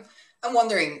 I'm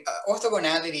wondering,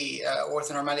 orthogonality,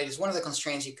 orthonormality is one of the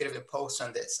constraints you could have imposed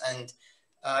on this. And,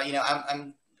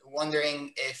 I'm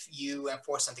wondering if you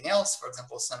enforce something else, for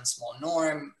example, some small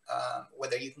norm,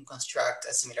 whether you can construct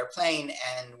a similar plane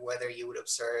and whether you would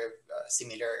observe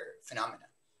similar phenomena.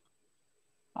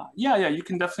 Yeah, you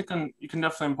can definitely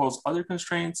impose other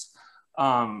constraints.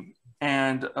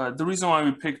 And the reason why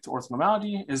we picked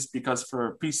orthonormality is because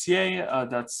for PCA,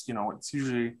 that's, it's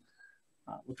usually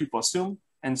what people assume.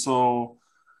 And so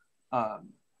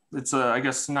it's a, I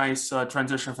guess, nice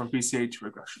transition from PCA to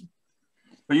regression.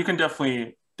 But you can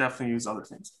definitely use other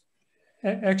things.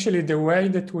 Actually, the way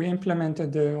that we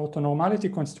implemented the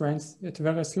orthonormality constraints at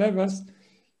various levels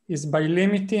is by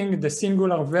limiting the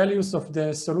singular values of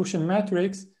the solution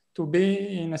matrix to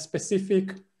be in a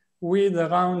specific width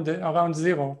around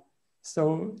 0.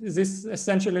 So this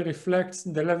essentially reflects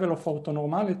the level of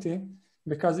orthonormality,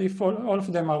 because if all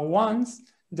of them are ones,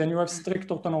 then you have strict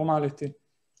orthonormality.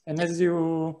 And as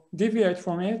you deviate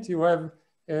from it, you have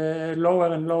a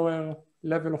lower and lower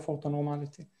level of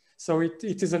orthonormality. So it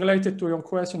is related to your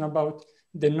question about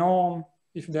the norm,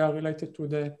 if they are related to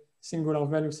the singular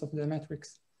values of the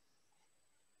matrix.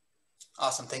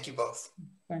 Awesome, thank you both.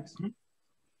 Thanks.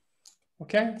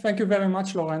 Okay, thank you very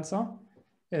much, Lorenzo.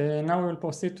 Now we will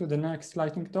proceed to the next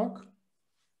lightning talk.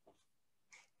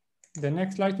 The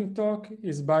next lightning talk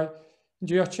is by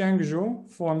Jiacheng Zhu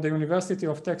from the University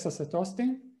of Texas at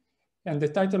Austin. And the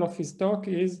title of his talk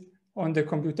is On the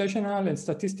Computational and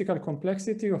Statistical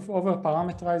Complexity of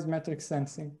Overparameterized Metric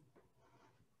Sensing.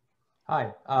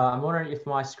 Hi, I'm wondering if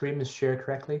my screen is shared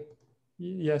correctly.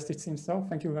 Yes, it seems so.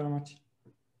 Thank you very much.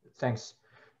 Thanks.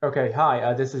 Okay,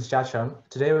 hi, this is Jiacheng.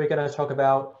 Today we're going to talk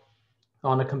about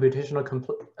on the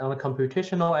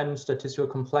computational and statistical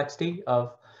complexity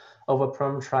of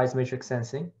overparameterized matrix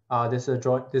sensing. This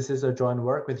is a joint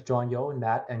work with John Yo,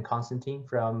 Nat, and Constantine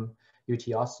from UT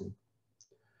Austin.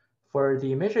 For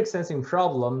the matrix sensing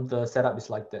problem, the setup is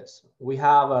like this. We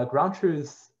have a ground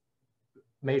truth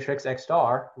matrix X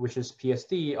star, which is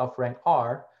PSD of rank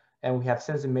R, and we have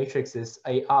sensing matrices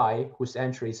AI, whose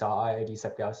entries are IID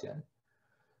sub-Gaussian.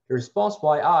 The response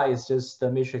yi is just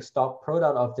the matrix dot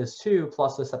product of these two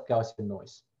plus the sub-Gaussian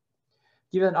noise.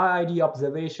 Given IID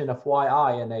observation of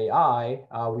yi and AI,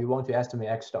 we want to estimate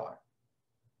X star.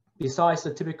 Besides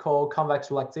the typical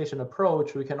convex relaxation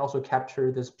approach, we can also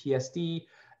capture this PSD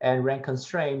and rank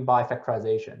constraint by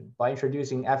factorization by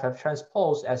introducing FF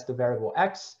transpose as the variable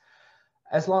X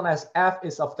As long as F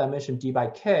is of dimension D by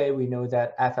K, we know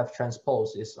that FF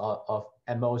transpose is of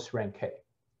at most rank K.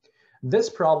 This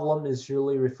problem is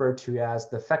usually referred to as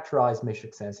the factorized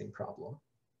matrix sensing problem.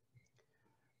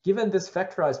 Given this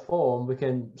factorized form, we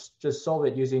can just solve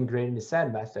it using gradient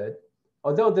descent method.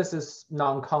 Although this is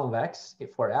non-convex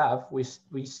for F, we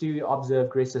still observe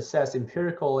great success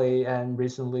empirically, and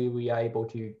recently we are able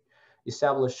to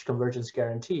establish convergence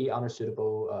guarantee under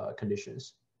suitable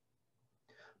conditions.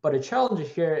 But the challenge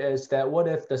here is that what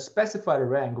if the specified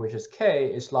rank, which is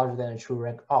K, is larger than a true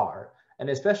rank R, and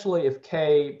especially if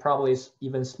K probably is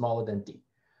even smaller than D.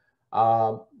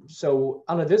 So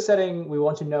under this setting, we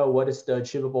want to know what is the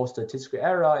achievable statistical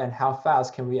error and how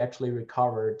fast can we actually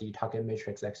recover the target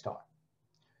matrix X star.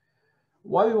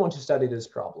 Why we want to study this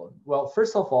problem? Well,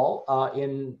 first of all,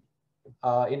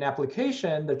 in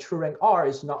application, the true rank R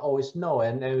is not always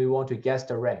known, and we want to guess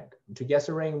the rank. To guess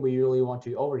the rank, we really want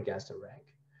to overguess the rank.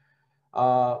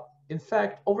 In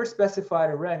fact,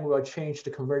 overspecified rank will change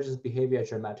the convergence behavior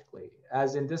dramatically.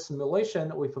 As in this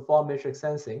simulation, we perform matrix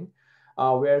sensing,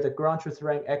 where the ground truth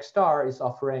rank X star is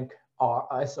of rank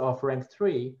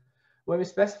 3. When we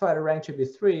specify the rank to be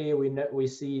 3, we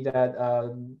see that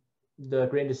the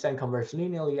gradient descent converges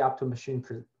linearly up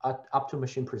to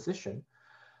machine precision.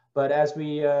 But as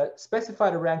we specify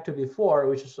the rank to be 4,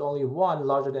 which is only 1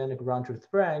 larger than the ground truth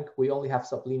rank, we only have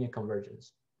sublinear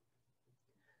convergence.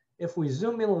 If we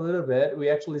zoom in a little bit, we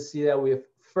actually see that we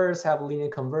first have linear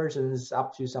convergence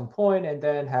up to some point and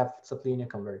then have sublinear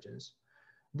convergence.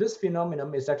 This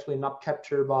phenomenon is actually not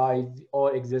captured by all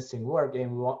existing work,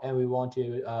 and we want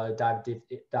to dive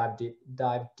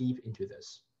deep into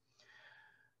this.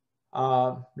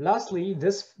 Lastly,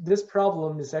 this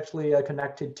problem is actually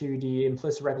connected to the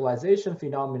implicit regularization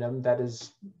phenomenon that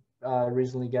is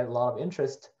recently get a lot of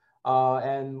interest.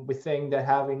 And we think that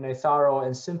having a thorough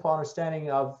and simple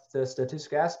understanding of the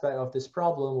statistical aspect of this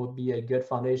problem would be a good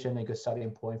foundation and a good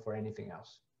starting point for anything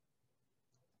else.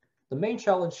 The main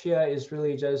challenge here is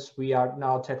really just we are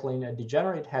now tackling a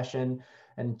degenerate Hessian,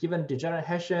 and given degenerate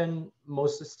Hessian,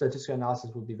 most statistical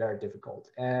analysis would be very difficult,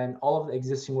 and all of the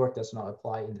existing work does not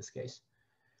apply in this case.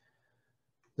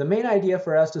 The main idea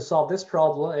for us to solve this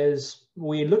problem is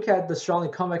we look at the strongly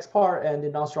convex part and the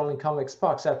non-strongly convex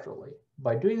part separately.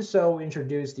 By doing so, we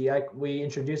introduce the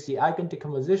eigen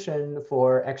decomposition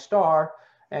for X star,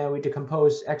 and we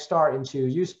decompose X star into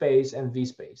U space and V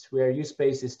space, where U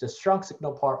space is the strong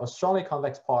signal part or strongly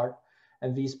convex part,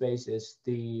 and V space is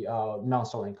the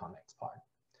non-strongly convex part.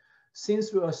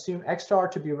 Since we assume X star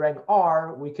to be rank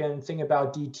R, we can think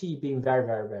about DT being very,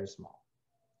 very, very small.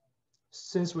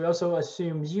 Since we also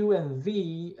assume U and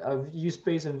V, U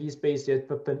space and V space is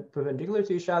perpendicular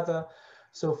to each other,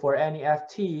 so for any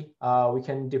FT, we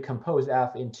can decompose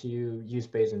F into U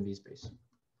space and V space.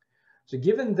 So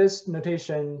given this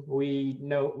notation, we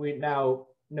now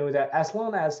know that as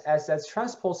long as SS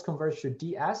transpose converges to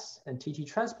DS and TT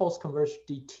transpose converges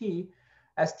to DT,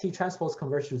 ST transpose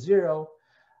converges to 0,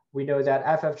 we know that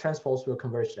FF transpose will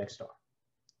converge to X star.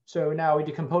 So now we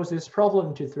decompose this problem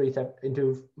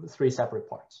into three separate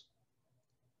parts.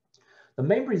 The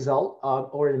main result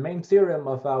or the main theorem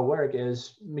of our work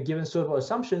is given suitable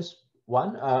assumptions.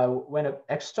 One, when an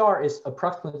X star is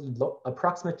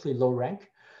approximately low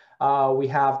rank, we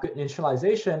have good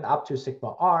initialization up to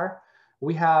sigma R.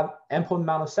 We have ample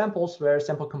amount of samples where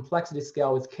sample complexity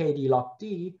scale with KD log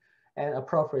D and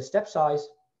appropriate step size.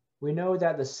 We know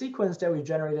that the sequence that we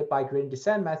generated by gradient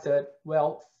descent method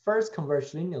will first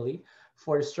converge linearly.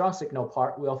 For the strong signal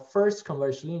part, we'll first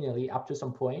converge linearly up to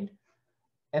some point.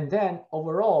 And then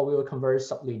overall, we will converge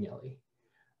sublinearly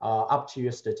up to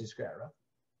your statistical error.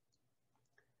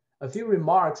 A few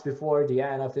remarks before the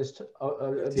end of this,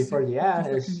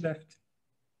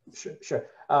 Sure.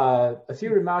 A few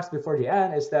remarks before the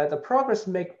end is that the progress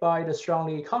made by the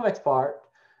strongly convex part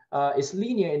is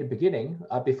linear in the beginning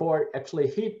before actually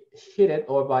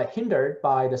hindered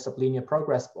by the sublinear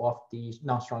progress of the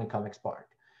non-strongly convex part.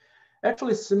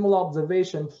 Actually, similar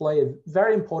observation play a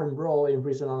very important role in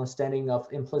recent understanding of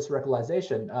implicit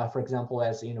regularization, for example,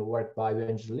 as in a work by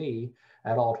Yuan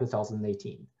et al.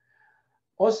 2018.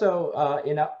 Also,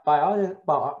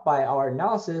 by our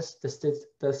analysis,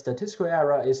 the statistical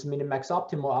error is minimax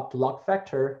optimal up to log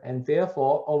factor, and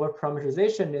therefore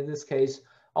overparameterization in this case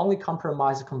only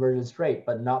compromises the convergence rate,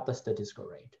 but not the statistical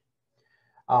rate.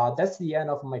 That's the end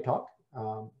of my talk.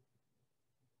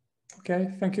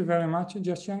 Okay, thank you very much,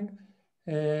 Zitong.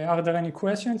 Are there any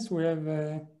questions? We have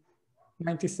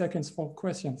 90 seconds for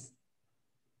questions.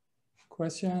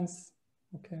 Questions?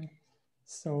 Okay.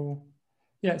 So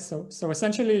yeah, so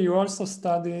essentially you also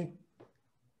study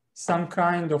some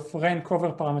kind of rank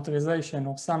overparameterization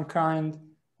or some kind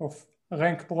of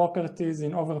rank properties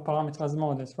in overparameterized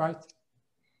models, right?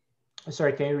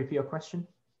 Sorry, can you repeat your question?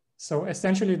 So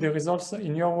essentially there is also,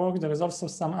 in your work, there is also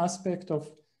some aspect of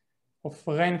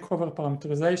rank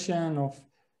overparameterization,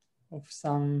 of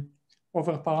some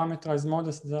overparameterized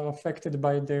models that are affected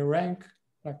by their rank,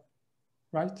 like,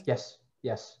 right? Yes,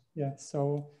 yes. Yeah,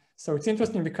 so it's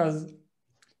interesting because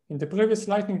in the previous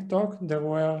lightning talk,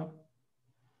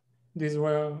 these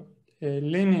were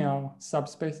linear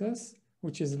subspaces,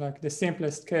 which is like the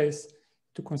simplest case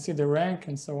to consider rank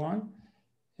and so on.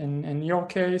 And your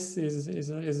case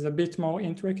is a bit more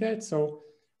intricate. So,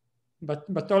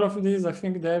 but all of these, I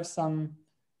think they have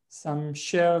some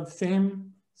shared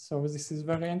theme. So this is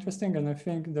very interesting, and I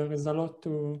think there is a lot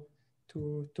to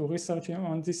research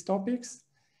on these topics.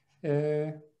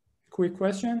 Quick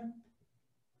question?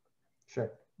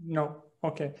 Sure. No.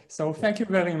 Okay. So thank you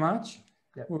very much.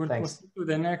 Yeah, we will thanks. proceed to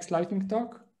the next lightning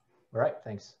talk. All right.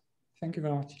 Thanks. Thank you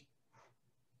very much.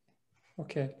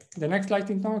 Okay. The next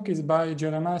lightning talk is by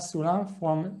Jeremiah Sulam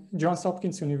from Johns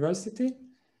Hopkins University.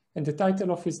 And the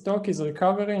title of his talk is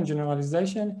Recovery and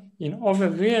Generalization in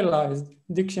Over-Realized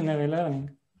Dictionary Learning.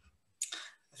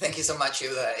 Thank you so much,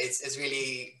 Yehuda. It's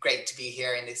really great to be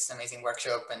here in this amazing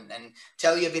workshop and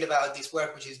tell you a bit about this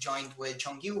work, which is joined with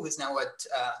Chongyu, who is now at,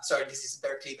 sorry, this is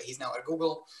Berkeley, but he's now at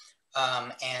Google,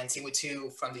 and Siwoo Tu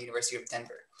from the University of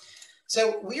Denver.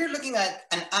 So we are looking at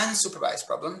an unsupervised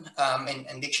problem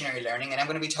in dictionary learning, and I'm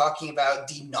going to be talking about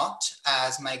D naught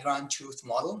as my ground truth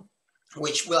model,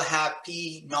 which will have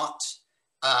P naught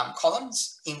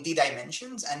columns in D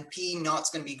dimensions, and P naught is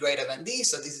going to be greater than D.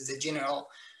 So this is a general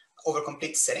over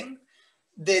complete setting.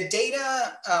 The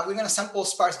data, we're going to sample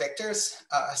sparse vectors,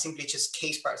 simply just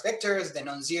k-sparse vectors. The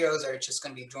non-zeros are just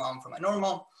going to be drawn from a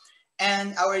normal.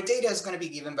 And our data is going to be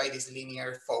given by this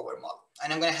linear forward model.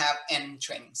 And I'm going to have n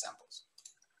training samples.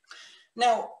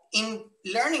 Now, in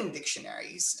learning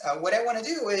dictionaries, what I want to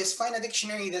do is find a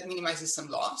dictionary that minimizes some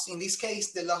loss. In this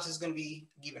case, the loss is going to be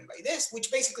given by this,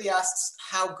 which basically asks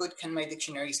how good can my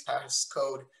dictionary parse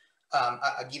code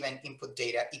a given input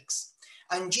data X.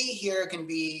 And G here can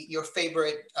be your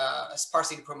favorite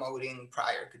sparsity promoting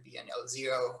prior, could be an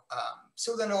L0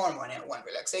 pseudonorm or an L1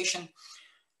 relaxation.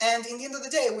 And in the end of the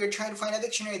day, we're trying to find a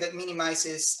dictionary that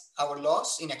minimizes our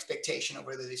loss in expectation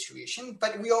over the distribution,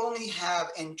 but we only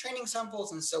have n training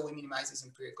samples, and so we minimize this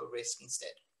empirical risk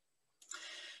instead.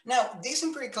 Now, this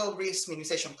empirical risk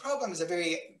minimization problem is a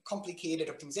very complicated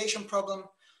optimization problem.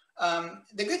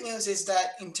 The good news is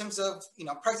that in terms of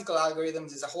practical algorithms,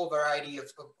 there's a whole variety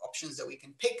of options that we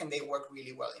can pick, and they work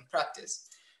really well in practice.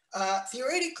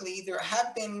 Theoretically, there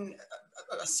have been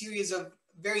a series of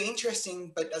very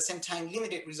interesting, but at the same time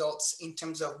limited results in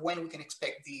terms of when we can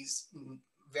expect these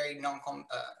very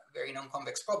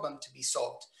non-convex problem to be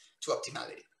solved to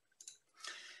optimality.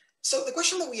 So the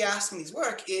question that we ask in this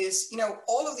work is,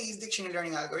 all of these dictionary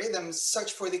learning algorithms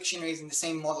search for dictionaries in the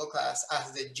same model class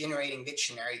as the generating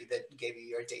dictionary that gave you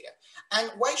your data.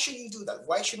 And why should you do that?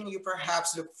 Why shouldn't you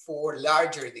perhaps look for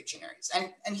larger dictionaries?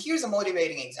 And here's a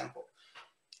motivating example.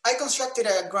 I constructed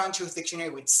a ground truth dictionary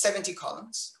with 70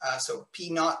 columns. So P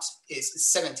naught is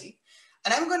 70.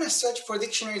 And I'm going to search for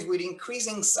dictionaries with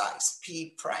increasing size,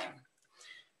 P prime.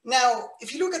 Now,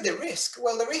 if you look at the risk,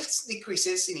 well, the risk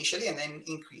decreases initially and then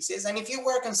increases. And if you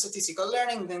work on statistical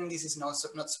learning, then this is not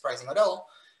surprising at all.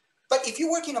 But if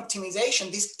you work in optimization,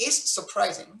 this is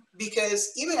surprising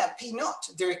because even at P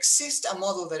naught, there exists a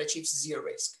model that achieves zero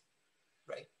risk,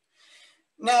 right?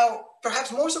 Now,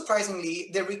 perhaps more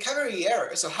surprisingly, the recovery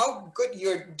error, so how good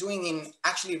you're doing in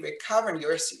actually recovering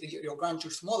your ground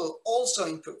truth model also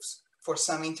improves for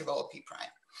some interval P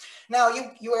prime. Now,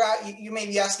 you may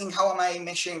be asking, how am I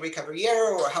measuring recovery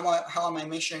error, or how am I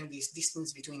measuring this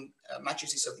distance between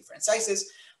matrices of different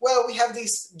sizes? Well, we have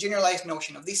this generalized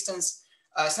notion of distance.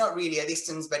 It's not really a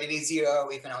distance, but it is zero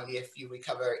if and only if you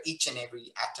recover each and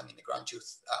every atom in the ground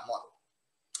truth model.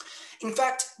 In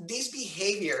fact, this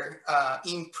behavior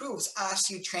improves as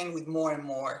you train with more and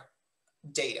more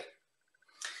data.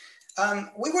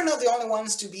 We were not the only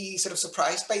ones to be sort of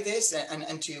surprised by this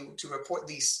and to report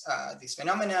these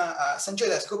phenomena. Sanjay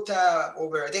Dasgupta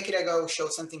over a decade ago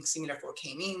showed something similar for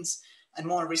k-means. And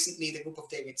more recently, the group of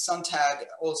David Sontag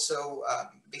also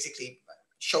basically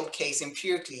showcased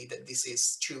empirically that this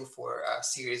is true for a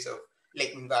series of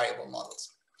latent variable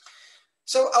models.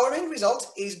 So our end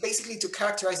result is basically to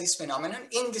characterize this phenomenon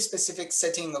in the specific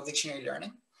setting of dictionary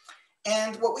learning.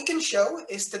 And what we can show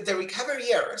is that the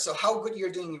recovery error, so how good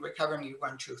you're doing in recovering your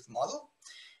ground truth model,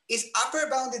 is upper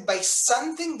bounded by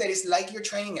something that is like your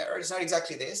training error. It's not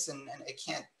exactly this, and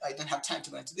I don't have time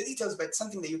to go into the details, but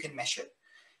something that you can measure.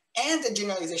 and a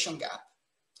generalization gap.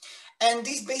 And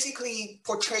this basically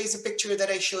portrays a picture that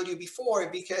I showed you before,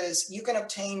 because you can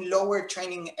obtain lower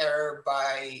training error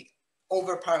by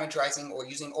over-parameterizing or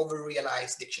using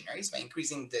over-realized dictionaries by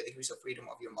increasing the degrees of freedom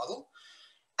of your model.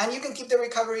 And you can keep the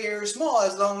recovery error small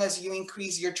as long as you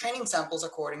increase your training samples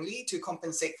accordingly to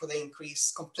compensate for the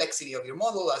increased complexity of your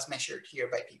model as measured here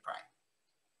by P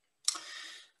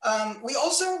prime. We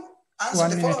also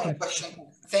answered the following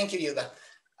question. Thank you, Yehuda.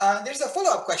 There's a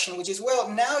follow-up question, which is, well,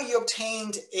 now you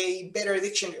obtained a better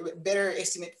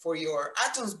estimate for your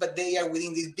atoms, but they are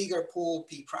within this bigger pool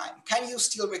P prime. Can you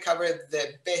still recover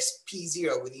the best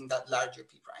P0 within that larger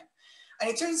P prime?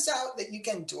 And it turns out that you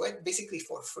can do it basically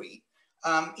for free.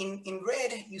 In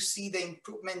red, you see the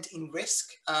improvement in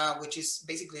risk, which is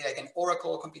basically like an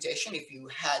oracle computation if you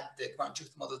had the ground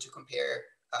truth model to compare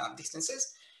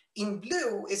distances. In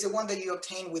blue is the one that you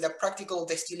obtain with a practical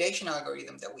distillation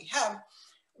algorithm that we have,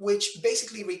 which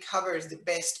basically recovers the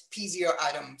best P0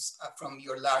 atoms from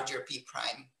your larger P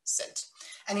prime set.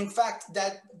 And in fact,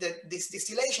 this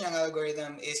distillation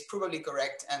algorithm is probably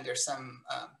correct, and there's some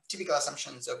typical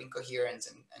assumptions of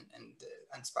incoherence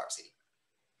and sparsity.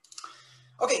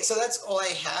 Okay, so that's all I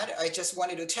had. I just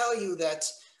wanted to tell you that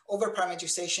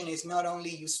overparameterization is not only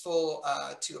useful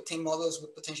to obtain models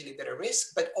with potentially better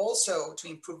risk, but also to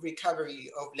improve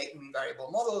recovery of latent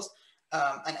variable models.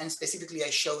 And specifically, I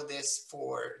show this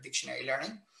for dictionary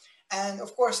learning. And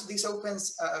of course, this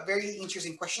opens very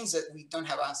interesting questions that we don't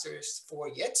have answers for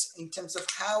yet in terms of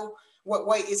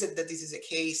why is it that this is the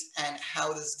case, and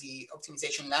how does the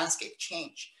optimization landscape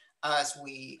change as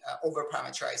we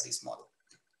overparameterize this model?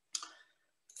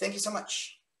 Thank you so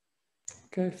much.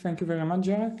 Okay, thank you very much,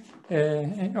 Jared.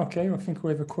 Okay, I think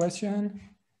we have a question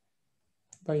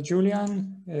by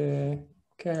Julian.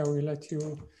 Okay, I will let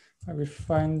you. I will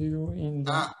find you in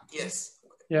the... yes.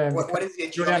 Yeah. What is the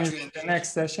Julian geometry? is the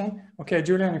next session. Okay,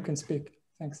 Julian, you can speak.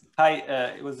 Thanks. Hi,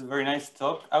 it was a very nice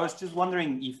talk. I was just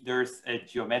wondering if there's a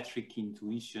geometric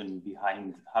intuition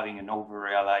behind having an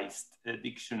over-realized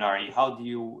dictionary. How do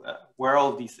you, where are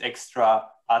all these extra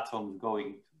atoms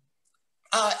going?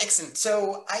 Excellent.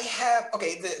 So I have,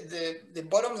 okay, the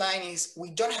bottom line is we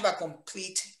don't have a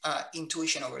complete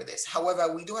intuition over this.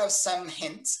 However, we do have some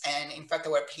hints. And in fact,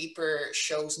 our paper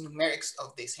shows numerics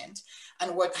of this hint.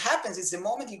 And what happens is the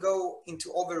moment you go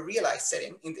into over-realized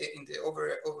setting, in the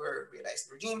over-realized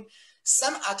regime,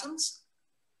 some atoms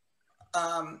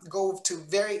go to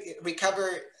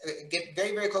get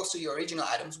very, very close to your original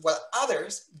atoms, while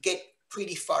others get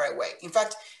pretty far away. In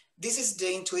fact, this is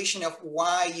the intuition of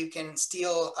why you can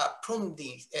still prune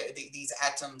these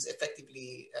atoms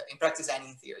effectively in practice and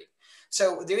in theory.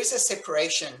 So there is a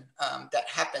separation that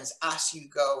happens as you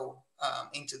go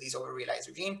into this over-realized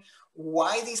regime.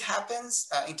 Why this happens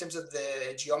in terms of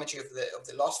the geometry of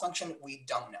the loss function, we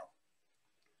don't know.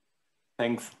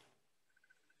 Thanks.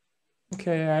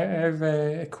 Okay, I have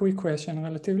a quick question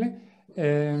relatively.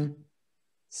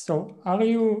 So are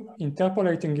you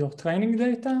interpolating your training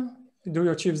data? Do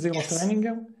you achieve zero training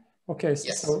error? Okay,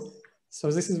 so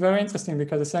this is very interesting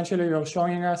because essentially you're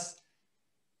showing us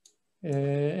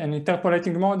an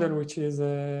interpolating model, which is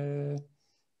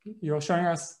you're showing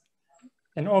us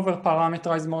an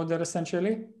over-parameterized model,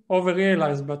 essentially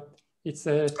over-realized, but it's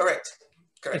a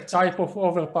type of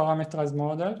over-parameterized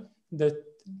model that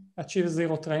achieves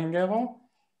zero training error,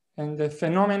 and the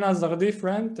phenomena are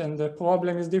different, and the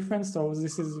problem is different. So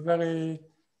this is very.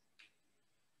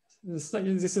 This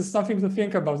is something to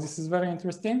think about. This is very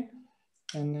interesting,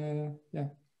 and yeah,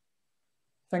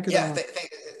 thank you. Yeah,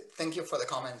 thank you for the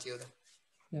comment, Yehuda.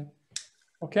 Yeah.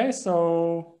 Okay,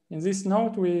 so in this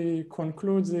note, we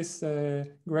conclude this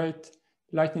great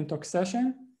lightning talk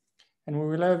session, and we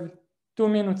will have 2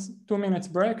 minutes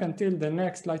break until the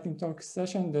next lightning talk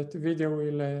session that video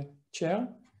will chair.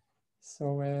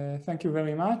 So thank you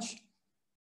very much.